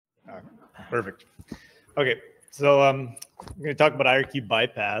Perfect. Okay, so I'm going to talk about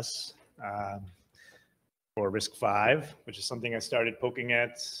irqbypass for RISC-V, which is something I started poking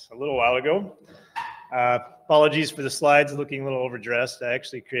at a little while ago. Apologies for the slides looking a little overdressed. I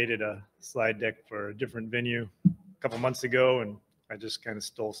actually created a slide deck for a different venue a couple months ago, and I just kind of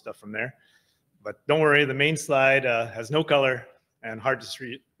stole stuff from there. But don't worry, the main slide has no color and hard to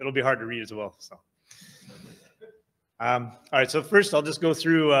read. It'll be hard to read as well. So, all right. So first, I'll just go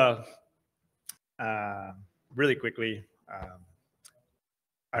through really quickly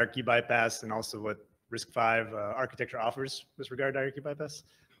irqbypass and also what RISC-V architecture offers with regard to irqbypass.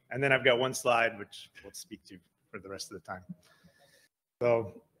 And then I've got one slide which we'll speak to for the rest of the time.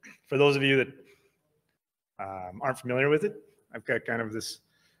 So for those of you that aren't familiar with it, I've got kind of this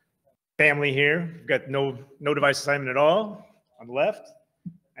family here. We've got no device assignment at all on the left.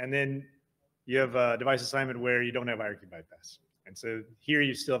 And then you have a device assignment where you don't have irqbypass. And so here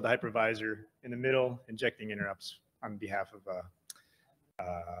you still have the hypervisor in the middle injecting interrupts on behalf of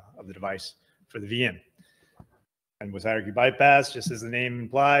the device for the VM. And with irqbypass, just as the name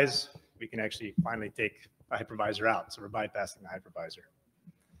implies, we can actually finally take a hypervisor out. So we're bypassing the hypervisor.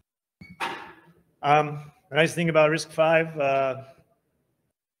 The nice thing about RISC-V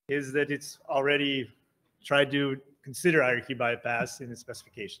is that it's already tried to consider irqbypass in its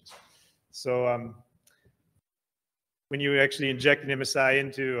specifications. So when you actually inject an MSI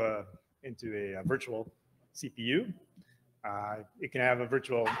into a virtual CPU, it can have a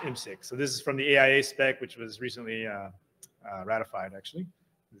virtual IMSIC. So this is from the AIA spec, which was recently ratified, actually.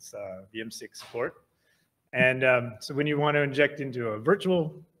 This vIMSIC support. And so when you want to inject into a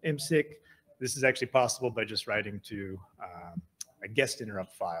virtual IMSIC, this is actually possible by just writing to a guest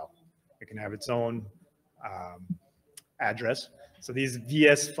interrupt file. It can have its own address. So these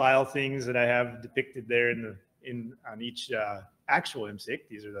VS file things that I have depicted there on each actual IMSIC,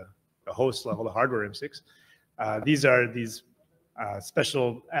 these are the host level, the hardware IMSICs. These are these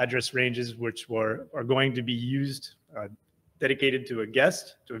special address ranges which are going to be used, dedicated to a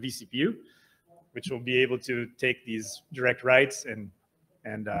guest, to a vCPU, which will be able to take these direct writes and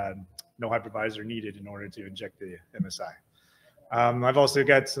no hypervisor needed in order to inject the MSI. I've also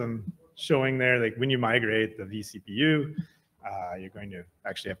got some showing there, like when you migrate the vCPU, you're going to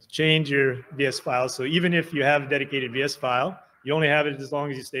actually have to change your VS file. So even if you have a dedicated VS file, you only have it as long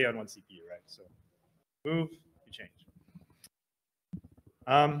as you stay on one CPU, right? So move, you change.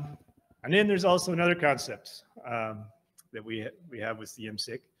 And then there's also another concept that we have with the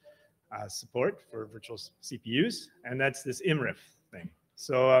IMSIC support for virtual CPUs, and that's this MRIF thing.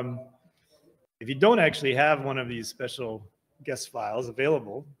 So if you don't actually have one of these special guest files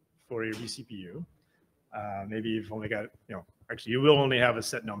available for your vCPU, maybe you've only got, actually you will only have a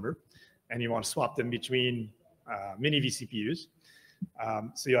set number, and you want to swap them between mini vCPUs.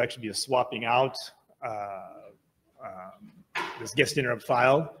 So you'll actually be swapping out this guest interrupt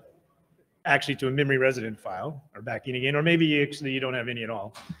file actually to a memory resident file, or back in again, or maybe actually you don't have any at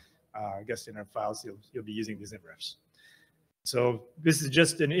all guest interrupt files. You'll be using these MRIFs. So this is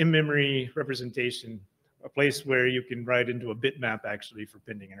just an in-memory representation, a place where you can write into a bitmap actually for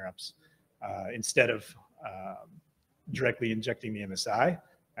pending interrupts instead of directly injecting the MSI.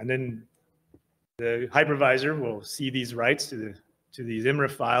 And then the hypervisor will see these writes to these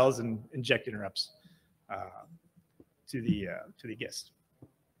MRIF files and inject interrupts to the guest.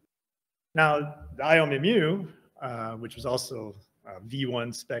 Now, the IOMMU, which was also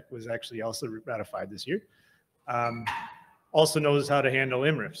V1 spec, was actually also ratified this year, also knows how to handle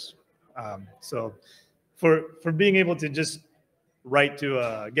MRIFs. So for being able to just write to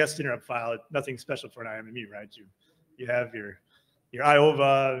a guest interrupt file, nothing special for an IOMMU, right? You have your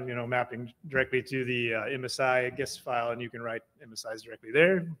IOVA, mapping directly to the MSI guest file, and you can write MSIs directly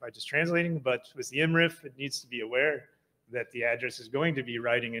there by just translating. But with the MRIF, it needs to be aware that the address is going to be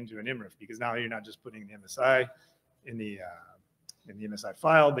writing into an MRIF, because now you're not just putting the MSI in the MSI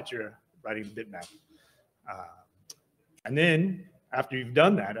file, but you're writing the bitmap. And then after you've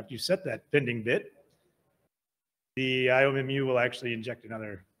done that, after you set that pending bit, the IOMMU will actually inject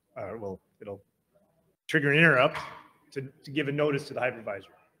another, it'll trigger an interrupt to give a notice to the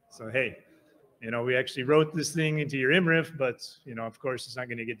hypervisor. So, hey, we actually wrote this thing into your MRIF, but, of course, it's not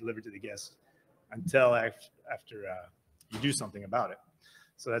going to get delivered to the guest until after you do something about it.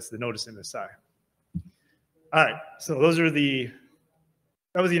 So that's the notice MSI. All right, so that was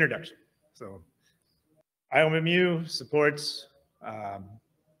the introduction. So IOMMU supports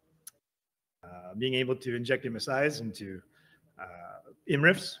being able to inject MSIs into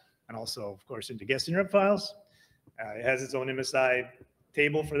MRIFs, and also, of course, into guest interrupt files. It has its own MSI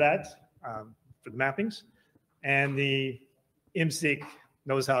table for that, for the mappings. And the IMSIC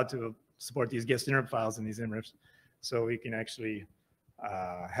knows how to support these guest interrupt files in these MRIFs, so we can actually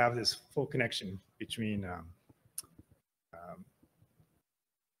have this full connection between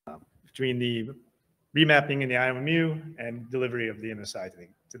the remapping in the IOMMU and delivery of the MSI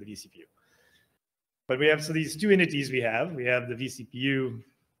to the vCPU. But we have, so these two entities we have the vCPU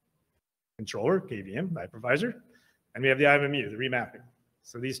controller, KVM, hypervisor, and we have the IOMMU, the remapping.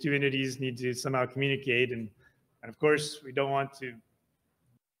 So these two entities need to somehow communicate, and of course, we don't want to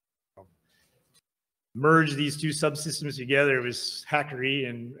merge these two subsystems together with hackery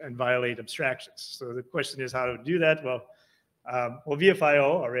and violate abstractions. So the question is how to do that. Well, VFIO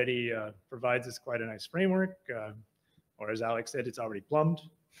already provides us quite a nice framework, or as Alex said, it's already plumbed.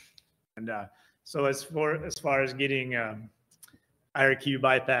 And so as far as getting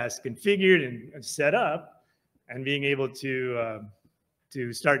irqbypass configured and set up, and being able to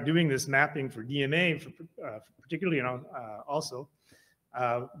start doing this mapping for DMA, particularly, also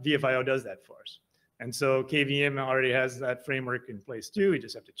VFIO does that for us. And so KVM already has that framework in place too. We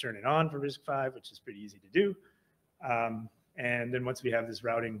just have to turn it on for RISC-V, which is pretty easy to do. And then once we have this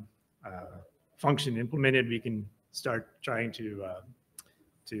routing function implemented, we can start trying to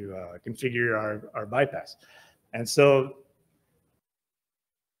configure our bypass. And so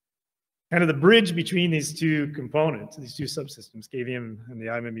kind of the bridge between these two components, these two subsystems, KVM and the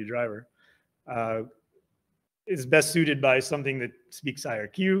IOMMU driver, is best suited by something that speaks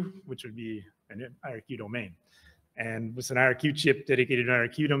IRQ, which would be an IRQ domain. And with an IRQ chip dedicated to an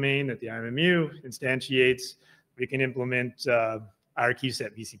IRQ domain that the IOMMU instantiates, we can implement IRQ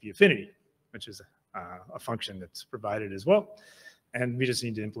set vCPU affinity, which is a function that's provided as well. And we just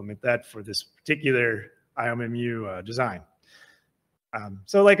need to implement that for this particular IOMMU design.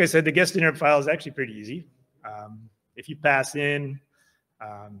 So like I said, the guest interrupt file is actually pretty easy. If you pass in,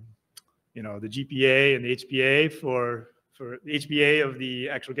 the GPA and the HPA for the HPA of the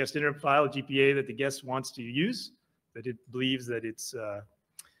actual guest interrupt file, GPA that the guest wants to use, that it believes that its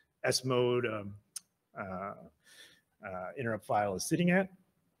S mode interrupt file is sitting at,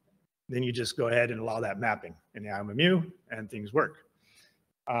 then you just go ahead and allow that mapping in the IOMMU and things work.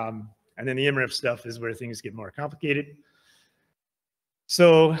 And then the MRIF stuff is where things get more complicated.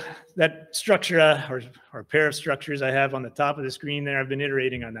 So that structure or pair of structures I have on the top of the screen there, I've been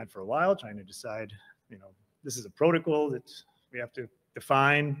iterating on that for a while, trying to decide, this is a protocol that we have to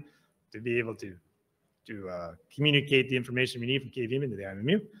define to be able to communicate the information we need from KVM into the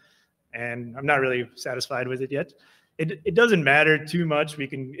IOMMU. And I'm not really satisfied with it yet. It doesn't matter too much. We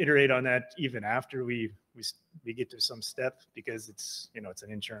can iterate on that even after we get to some step, because it's it's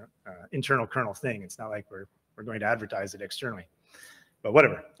an internal kernel thing. It's not like we're going to advertise it externally. But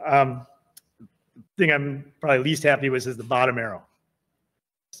whatever. The thing I'm probably least happy with is the bottom arrow.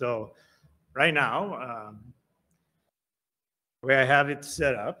 So right now, the way I have it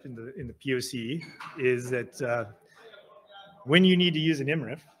set up in the POC is that when you need to use an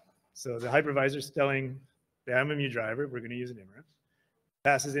MRIF, so the hypervisor is telling the IOMMU driver we're going to use an MRIF,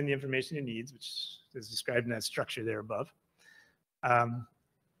 passes in the information it needs, which is described in that structure there above, and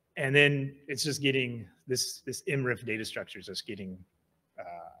then it's just getting this MRIF data structure is just getting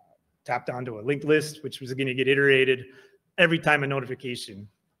tapped onto a linked list, which was going to get iterated every time a notification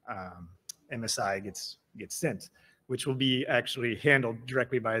MSI gets sent, which will be actually handled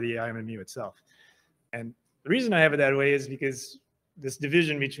directly by the IOMMU itself. And the reason I have it that way is because this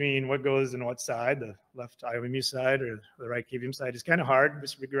division between what goes in what side, the left IOMMU side or the right KVM side, is kind of hard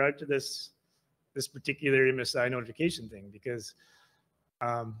with regard to this particular MSI notification thing, because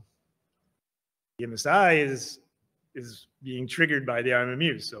the MSI is being triggered by the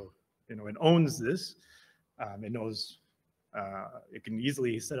IOMMU. So, it owns this. It knows it can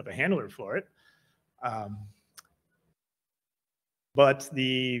easily set up a handler for it. But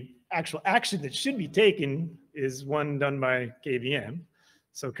the actual action that should be taken is one done by KVM.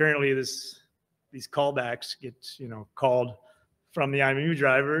 So currently these callbacks get, called from the IOMMU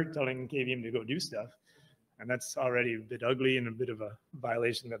driver telling KVM to go do stuff. And that's already a bit ugly and a bit of a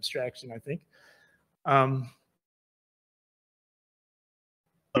violation of abstraction, I think.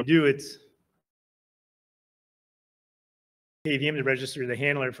 It's KVM to register the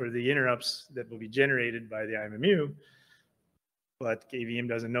handler for the interrupts that will be generated by the IOMMU, but KVM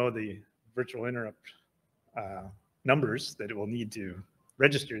doesn't know the virtual interrupt numbers that it will need to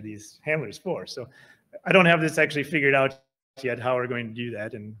register these handlers for. So I don't have this actually figured out yet how we're going to do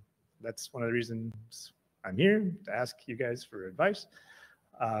that, and that's one of the reasons I'm here, to ask you guys for advice.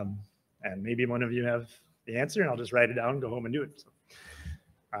 And maybe one of you have the answer, and I'll just write it down and go home and do it. So,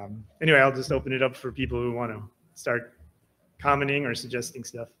 anyway, I'll just open it up for people who want to start commenting or suggesting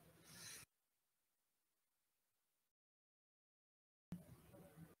stuff.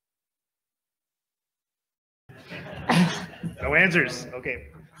 No answers. Okay.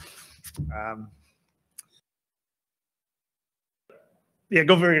 Yeah,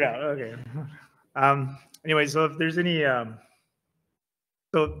 go figure it out. Okay. Anyway, so if there's any,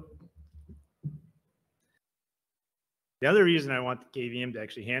 so the other reason I want the KVM to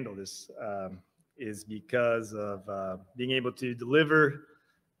actually handle this is because of being able to deliver,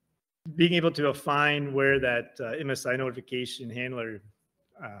 being able to define where that MSI notification handler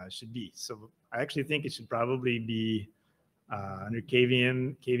should be. So I actually think it should probably be under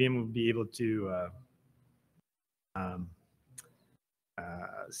KVM. KVM will be able to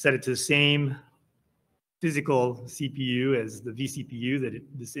set it to the same physical CPU as the vCPU that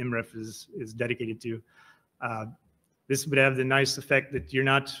this MRIF is dedicated to. This would have the nice effect that you're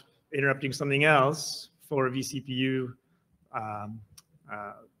not interrupting something else for a vCPU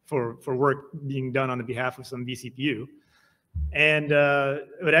for work being done on the behalf of some vCPU. And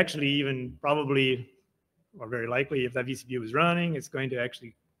it would actually even probably, or very likely, if that vCPU is running, it's going to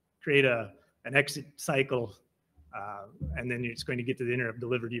actually create an exit cycle, and then it's going to get to the interrupt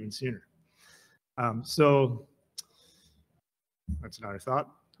delivered even sooner. So that's another thought.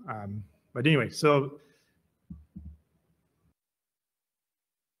 But anyway, so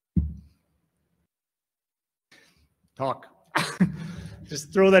talk.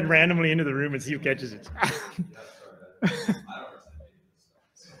 Just throw that randomly into the room and see who catches it.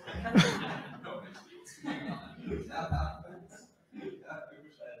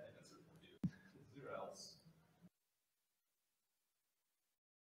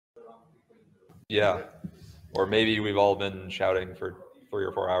 Yeah, or maybe we've all been shouting for 3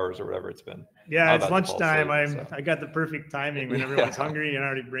 or 4 hours or whatever it's been. Yeah, it's lunchtime. I got the perfect timing when everyone's hungry and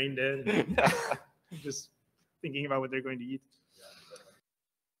already brain dead. And just thinking about what they're going to eat.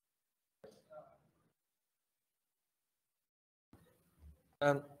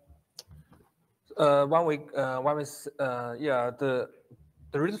 The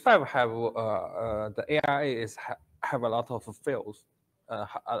RISC-V have the AIA have a lot of fields,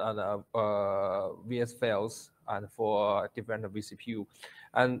 VS fields, and for different vCPU,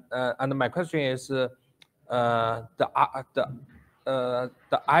 and my question is, the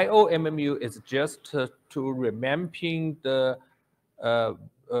IOMMU is just to remapping the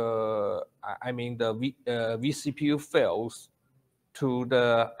vCPU fields to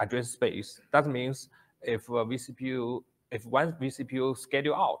the address space. That means if one vCPU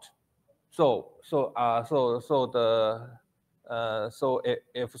schedule out,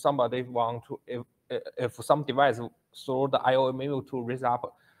 if somebody want to, if some device throw the IOMMU to raise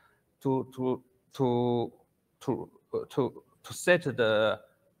up to set the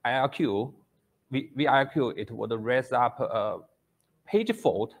IRQ, VIRQ, it would raise up a page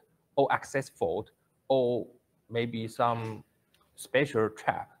fault or access fault or maybe some special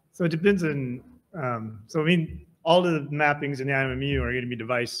trap. So it depends on, so I mean, all of the mappings in the IOMMU are going to be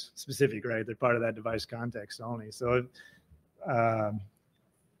device specific, right? They're part of that device context only. So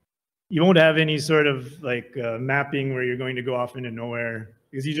you won't have any sort of like mapping where you're going to go off into nowhere,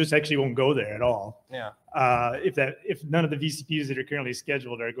 because you just actually won't go there at all. Yeah. If none of the vCPUs that are currently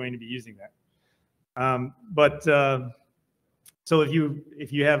scheduled are going to be using that. So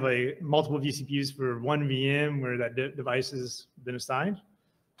if you have multiple vCPUs for one VM where that device has been assigned,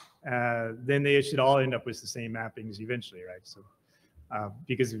 then they should all end up with the same mappings eventually, right? So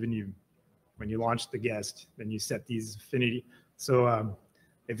because when you launch the guest, then you set these affinity. So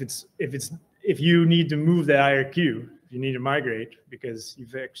if you need to move the IRQ, if you need to migrate because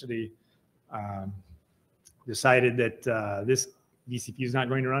you've actually decided that this vCPU is not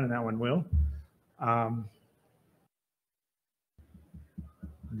going to run and that one will,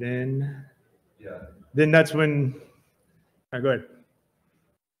 then that's when, go ahead.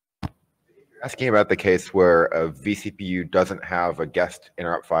 Asking about the case where a vCPU doesn't have a guest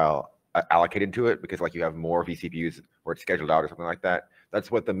interrupt file allocated to it because like you have more vCPUs where it's scheduled out or something like that.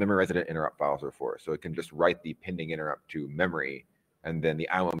 That's what the memory resident interrupt files are for. So it can just write the pending interrupt to memory, and then the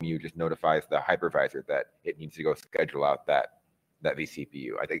IOMMU just notifies the hypervisor that it needs to go schedule out that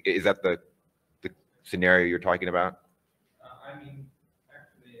vCPU. I think, is that the scenario you're talking about? I mean,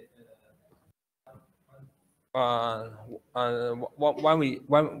 actually,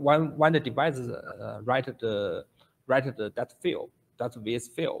 when the devices write that field, that VS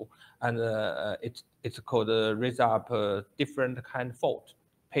field, and it's called raise up different kind of fault,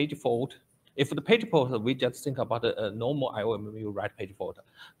 page fault. If the page fault, we just think about a normal IOMMU write page fault,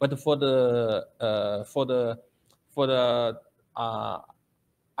 but for the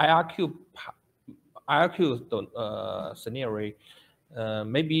IRQ scenario,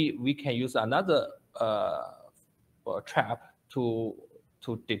 maybe we can use another trap to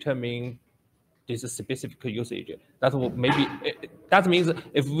determine this specific usage. That will maybe that means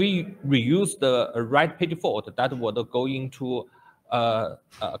if we reuse the right page fault, that would go into a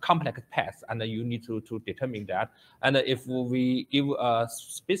complex path, and you need to determine that. And if we give a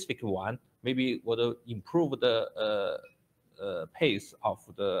specific one, maybe would improve the pace of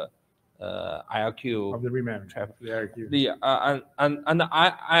the IRQ Of the remap traffic. the IRQ.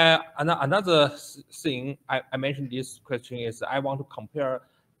 Another thing I mentioned this question is I want to compare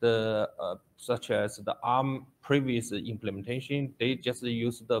the such as the ARM previous implementation. They just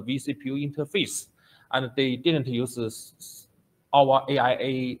use the vCPU interface, and they didn't use our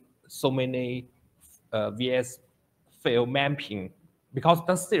AIA so many VS fail mapping because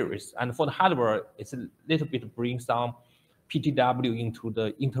that's serious. And for the hardware, it's a little bit bring some PTW into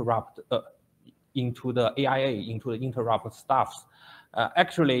the interrupt, into the AIA, into the interrupt stuffs.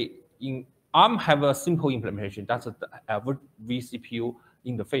 Actually, in ARM have a simple implementation. That's the vCPU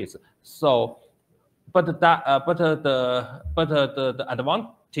interface. So, but the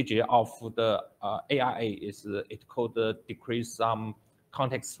advantage of the AIA is it could decrease some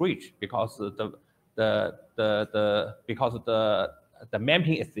context switch because the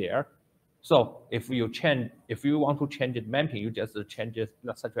mapping is there. So if you want to change the mapping, you just change it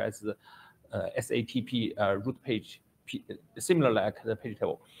such as SATP root page, similar like the page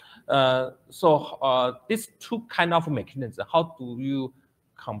table. So these two kind of mechanisms, how do you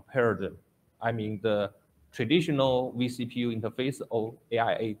compare them? I mean, the traditional vCPU interface or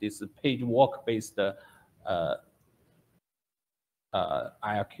AIA, this page walk based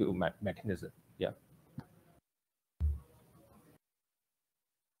IRQ mechanism. Yeah.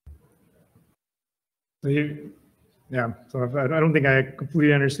 So yeah, so I don't think I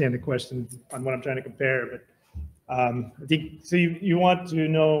completely understand the question on what I'm trying to compare, but I think, so you want to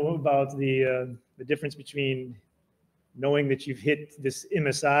know about the difference between knowing that you've hit this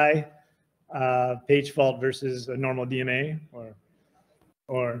MSI page fault versus a normal DMA,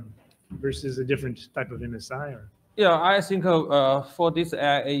 or versus a different type of MSI, or? Yeah, I think for this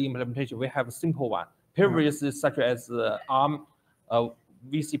AIA implementation, we have a simple one. Previous such as ARM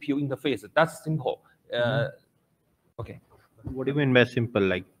vCPU interface, that's simple. Okay. What do you mean by simple?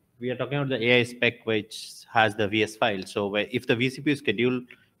 Like we are talking about the AI spec which has the VS file. So if the vCPU schedule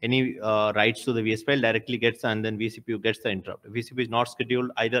any writes to the VS file directly gets, and then vCPU gets the interrupt. If vCPU is not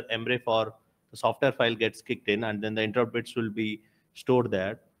scheduled, either MRIF or the software file gets kicked in, and then the interrupt bits will be stored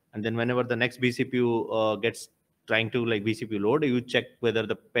there. And then whenever the next vCPU gets trying to like vCPU load, you check whether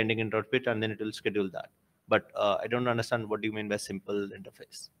the pending interrupt bit, and then it will schedule that. But I don't understand what do you mean by simple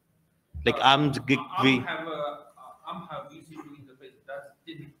interface. Like ARM have vCPU interface that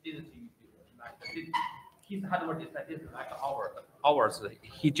didn't like his hardware design is like ours.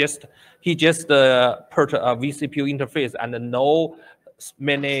 He just put a vCPU interface, and no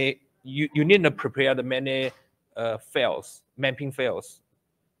many you need to prepare the many files, mapping files,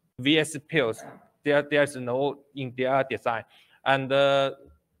 VS files. There's no in their design, and the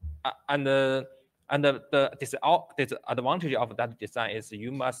disadvantage of that design is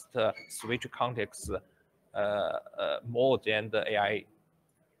you must switch context more than the AI.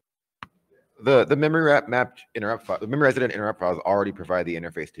 The memory mapped interrupt file, the memory resident interrupt files already provide the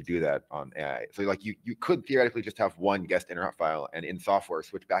interface to do that on AI. So like you could theoretically just have one guest interrupt file, and in software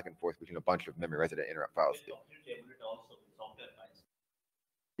switch back and forth between a bunch of memory resident interrupt files.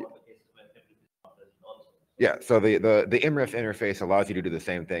 Yeah, so the MRIF interface allows you to do the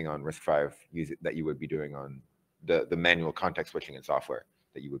same thing on RISC-V that you would be doing on the manual context switching in software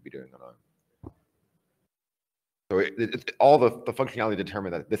that you would be doing on ARM. So it's all the functionality to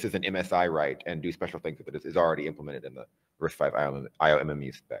determine that this is an MSI write and do special things with it is already implemented in the RISC-V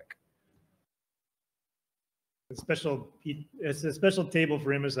IOMMU spec. It's a special table for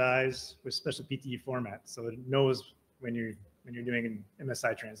MSIs with special PTE format, so it knows when you're doing an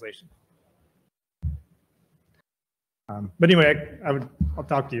MSI translation. But anyway, I'll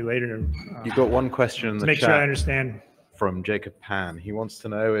talk to you later. You've got one question in the to make chat sure I understand. From Jacob Pan. He wants to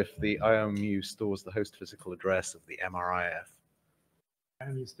know if the IOMMU stores the host physical address of the MRIF.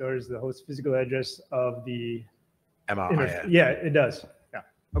 And it stores the host physical address of the MRIF. Yeah, it does. Yeah.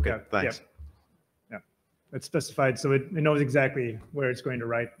 Okay, Yeah, thanks. Yeah. It's specified, so it knows exactly where it's going to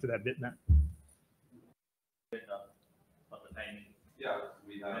write to that bitmap. Yeah,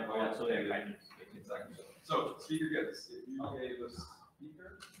 we have exactly. So speaker gets, if you gave a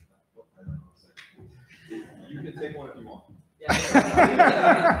speaker, you can take one if you want.